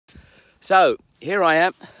So here I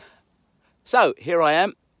am,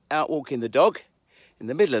 out walking the dog in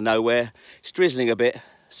the middle of nowhere. It's drizzling a bit,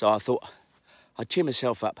 so I thought I'd cheer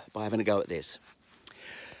myself up by having a go at this.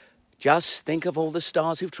 Just think of all the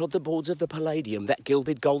stars who've trod the boards of the Palladium, that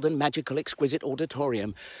gilded, golden, magical, exquisite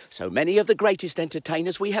auditorium. So many of the greatest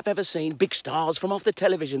entertainers we have ever seen, big stars from off the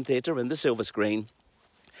television theatre and the silver screen.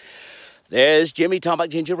 There's Jimmy Tarbuck,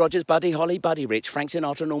 Ginger Rogers, Buddy Holly, Buddy Rich, Frank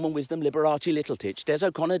Sinatra, Norman Wisdom, Liberace, Little Titch, Des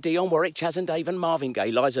O'Connor, Dion Warwick, Chaz and Dave and Marvin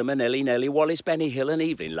Gaye, Liza Minnelli, Nellie Wallace, Benny Hill and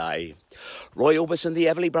Evelyn Leigh. Roy Orbison, the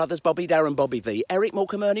Everly Brothers, Bobby Darin, Bobby V, Eric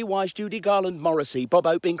Morecambe, Ernie Wise, Judy Garland, Morrissey, Bob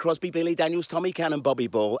Hope, Bing Crosby, Billy Daniels, Tommy Cannon, Bobby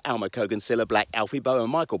Ball, Alma Cogan, Cilla Black, Alfie Bowe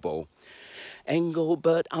and Michael Ball.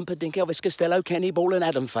 Engelbert, Humperdinck, Elvis Costello, Kenny Ball and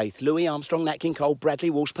Adam Faith, Louis Armstrong, Nat King Cole,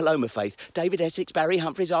 Bradley Walsh, Paloma Faith, David Essex, Barry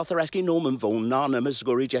Humphries, Arthur Askey, Norman Vaughan, Nana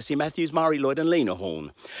Musguri, Jesse Matthews, Murray Lloyd and Lena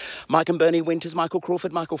Horne. Mike and Bernie Winters, Michael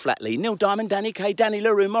Crawford, Michael Flatley, Neil Diamond, Danny Kaye, Danny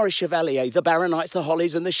LaRue, Maurice Chevalier, the Baronites, the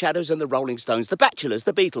Hollies and the Shadows and the Rolling Stones, the Bachelors,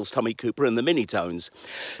 the Beatles, Tommy Cooper and the Minitones.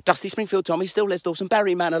 Dusty Springfield, Tommy Still, Les Dawson,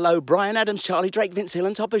 Barry Manilow, Brian Adams, Charlie Drake, Vince Hill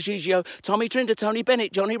and Topo Gigio, Tommy Trinder, Tony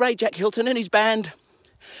Bennett, Johnny Ray, Jack Hilton and his band.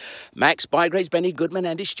 Max Bygraves, Benny Goodman,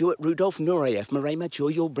 Andy Stewart, Rudolph Nureyev, Murray Mature,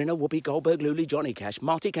 Yul Brynner, Whoopi Goldberg, Lulu, Johnny Cash,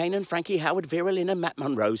 Marty Kanan, Frankie Howard, Vera Lynn and Matt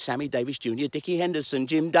Monroe, Sammy Davis Jr., Dickie Henderson,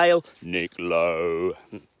 Jim Dale, Nick Lowe.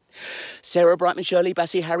 Sarah Brightman, Shirley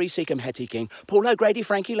Bassey, Harry Seacombe, Hetty King, Paul O'Grady,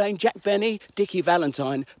 Frankie Lane, Jack Benny, Dickie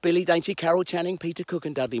Valentine, Billy Dainty, Carol Channing, Peter Cook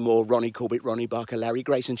and Dudley Moore, Ronnie Corbett, Ronnie Barker, Larry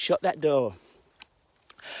Grayson. Shut that door.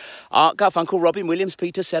 Art Garfunkel, Robin Williams,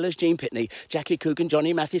 Peter Sellers, Gene Pitney, Jackie Coogan,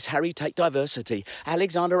 Johnny Mathis, Harry Tate, Diversity,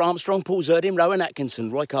 Alexander Armstrong, Paul Zerdin, Rowan Atkinson,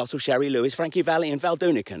 Roy Castle, Sherry Lewis, Frankie Valli and Val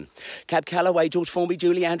Dunican, Cab Calloway, George Formby,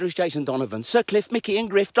 Julie Andrews, Jason Donovan, Sir Cliff, Mickey and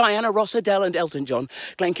Griff, Diana Ross, Adele and Elton John,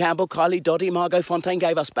 Glenn Campbell, Kylie Doddy, Margot Fontaine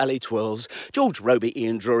gave us ballet twirls, George Roby,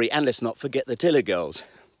 Ian Drury, and let's not forget the Tiller Girls.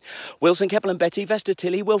 Wilson, Keppel and Betty, Vesta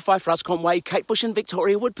Tilly, Will Fife, Russ Conway, Kate Bush and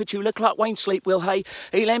Victoria Wood, Petula, Clark Wayne, Sleep, Will Hay,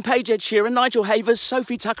 Elaine Page, Ed Sheeran, Nigel Havers,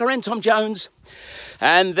 Sophie Tucker and Tom Jones.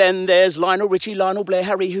 And then there's Lionel Richie, Lionel Blair,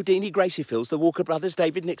 Harry Houdini, Gracie Fields, the Walker Brothers,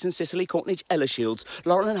 David Nixon, Cicely Courtnidge, Ella Shields,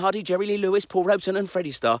 Lauren and Hardy, Jerry Lee Lewis, Paul Robeson and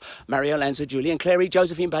Freddie Starr, Mario Lanza, Julian Clary,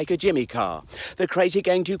 Josephine Baker, Jimmy Carr, the Crazy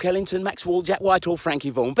Gang, Duke Ellington, Max Wall, Jack Whitehall, Frankie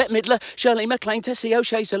Vaughan, Bette Midler, Shirley MacLaine, Tessie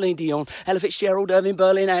O'Shea, Celine Dion, Ella Fitzgerald, Irving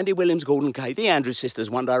Berlin, Andy Williams, Gordon Kay, the Andrews Sisters,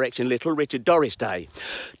 One Direction, Little Richard, Doris Day,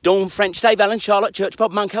 Dawn French, Dave Allen, Charlotte Church,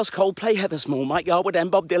 Bob Monkhouse, Coldplay, Heather Small, Mike Yarwood and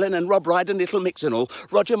Bob Dylan and Rob Ryder, Little Mix and all,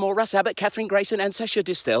 Roger Moore, Russ Abbott, Catherine Grayson and Sasha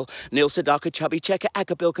Distel, Neil Sedaka, Chubby Checker,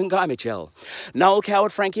 Akka Bilk and Guy Mitchell, Noel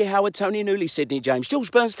Coward, Frankie Howard, Tony Newley, Sidney James, Jules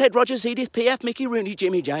Burns, Ted Rogers, Edith Piaf, Mickey Rooney,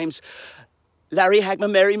 Jimmy James, Larry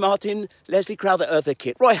Hagman, Mary Martin, Leslie Crowther, Eartha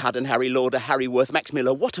Kitt, Roy Hudden, Harry Lauder, Harry Worth, Max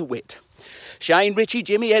Miller, what a wit. Shane Ritchie,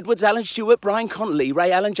 Jimmy Edwards, Alan Stewart, Brian Connolly,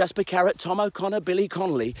 Ray Allen, Jasper Carrott, Tom O'Connor, Billy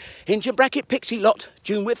Connolly, Hinge and Brackett, Pixie Lott,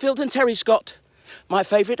 June Whitfield and Terry Scott. My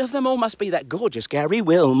favourite of them all must be that gorgeous Gary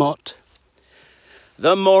Wilmot.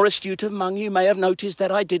 The more astute among you may have noticed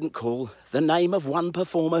that I didn't call the name of one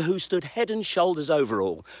performer who stood head and shoulders over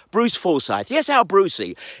all. Bruce Forsyth. Yes, our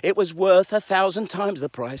Brucey. It was worth 1,000 times the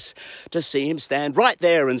price to see him stand right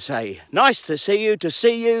there and say, "Nice to see you, to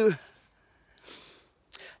see you."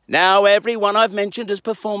 Now, everyone I've mentioned has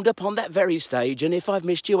performed upon that very stage, and if I've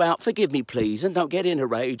missed you out, forgive me, please, and don't get in a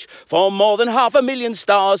rage, for more than 500,000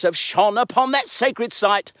 stars have shone upon that sacred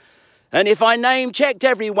site. And if I name-checked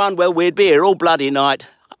everyone, well, we'd be here all bloody night.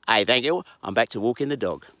 Hey, thank you. I'm back to walking the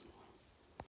dog.